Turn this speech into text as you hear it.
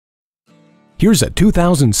Here's a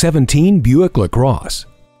 2017 Buick LaCrosse.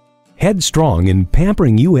 Headstrong in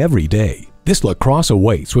pampering you every day, this LaCrosse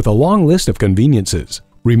awaits with a long list of conveniences.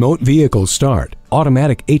 Remote vehicle start,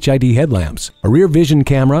 automatic HID headlamps, a rear vision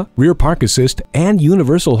camera, rear park assist, and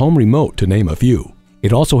universal home remote, to name a few.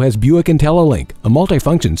 It also has Buick IntelliLink, a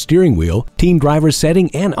multifunction steering wheel, team driver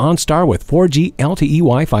setting, and OnStar with 4G LTE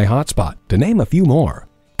Wi-Fi hotspot, to name a few more.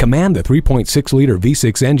 Command the 3.6-liter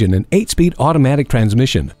V6 engine and 8-speed automatic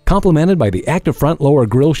transmission, complemented by the active front lower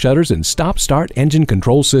grille shutters and stop-start engine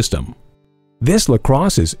control system. This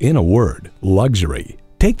LaCrosse is, in a word, luxury.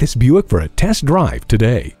 Take this Buick for a test drive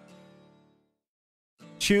today.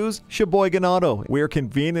 Choose Sheboygan Auto. We're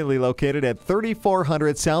conveniently located at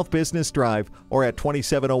 3400 South Business Drive or at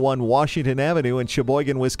 2701 Washington Avenue in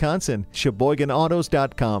Sheboygan, Wisconsin.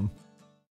 SheboyganAutos.com.